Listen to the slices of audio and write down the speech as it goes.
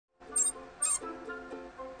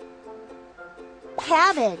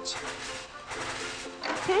cabbage.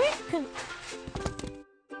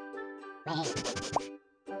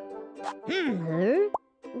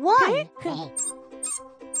 1.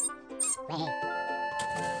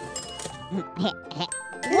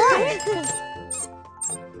 1.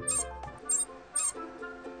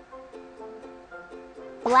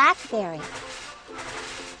 Blackberry.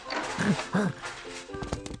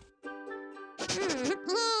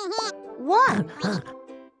 1.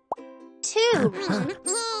 2.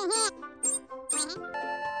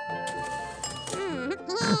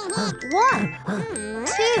 1.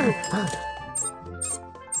 2.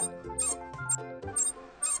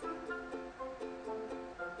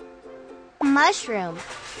 Mushroom.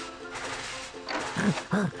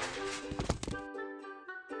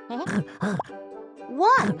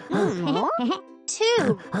 1.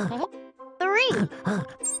 2. 3.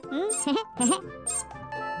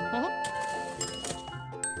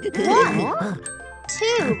 1. 2.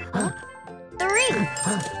 3.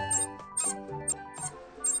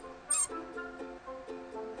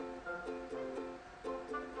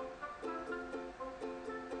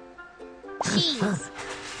 Cheese.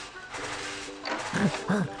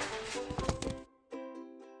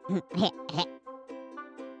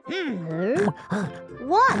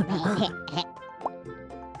 1.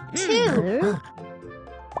 2.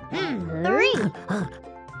 3.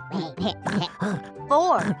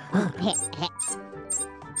 4.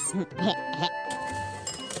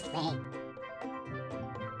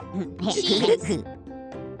 Cheese.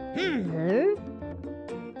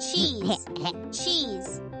 Cheese.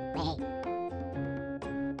 Cheese.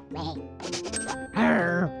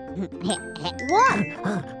 1.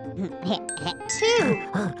 2.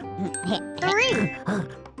 3.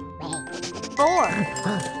 4.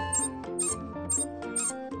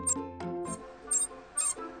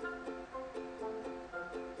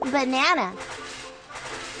 Banana.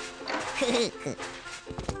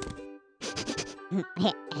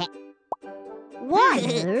 1.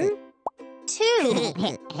 2.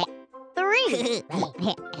 3.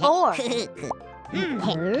 4.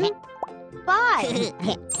 5.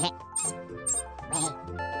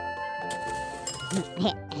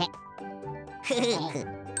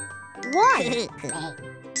 1.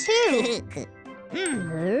 2.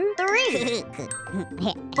 3.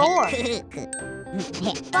 4.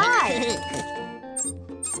 5.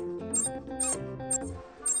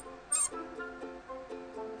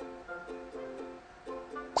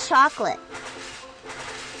 Chocolate.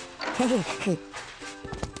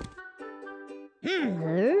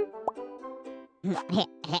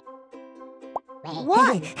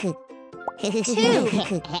 1. 2.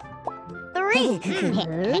 3.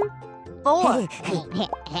 4.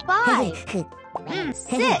 5.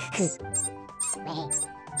 6.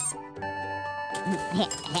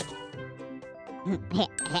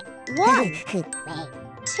 1.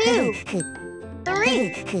 2. 3.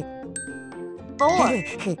 4.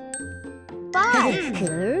 5.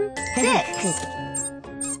 6.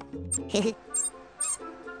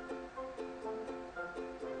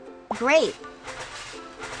 Grape.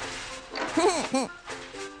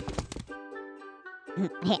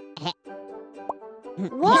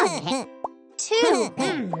 1. 2.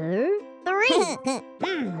 3.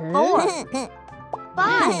 4.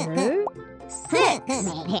 5. 6.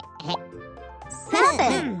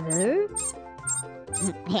 7.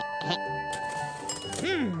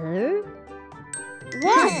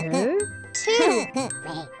 1. 2.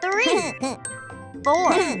 3.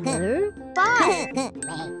 4. 5.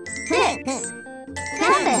 6.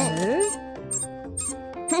 7.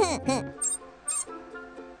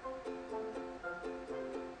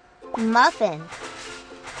 Muffin.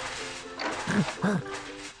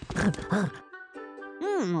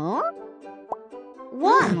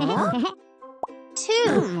 1.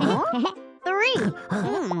 2. 3.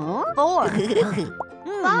 4.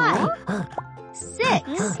 5. 6.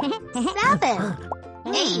 7.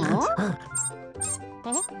 8.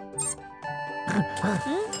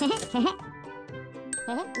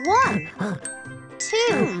 1.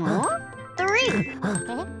 2. 3.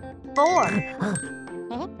 4.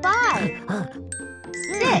 5.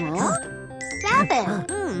 6. 7.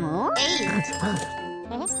 8.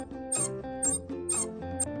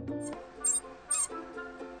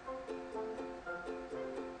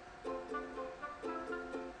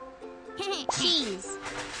 Cheese.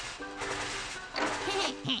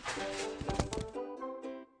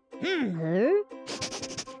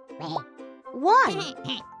 1.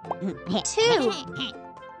 2.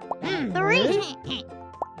 3.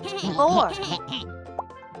 4.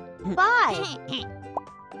 5.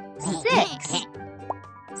 6.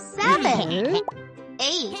 7.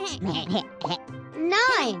 8.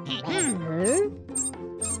 9.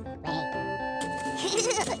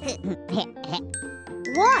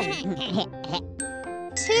 1,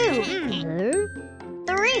 2,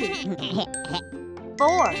 3,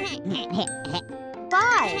 4,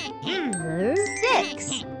 5,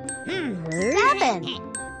 6, 7,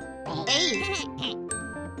 8,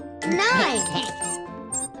 9.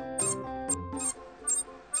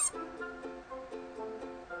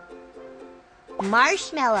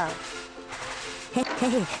 Marshmallow.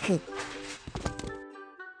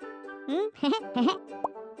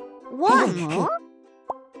 1,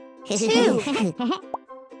 2,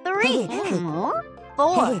 3,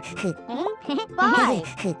 4, 5,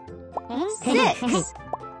 6,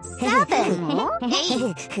 7,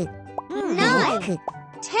 8, 9,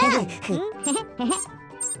 10.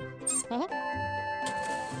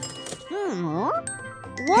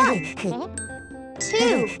 1,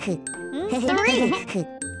 2, 3,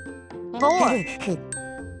 4,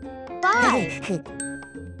 5, 6,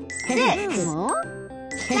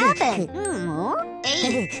 7,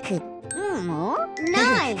 8,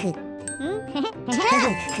 9, 10.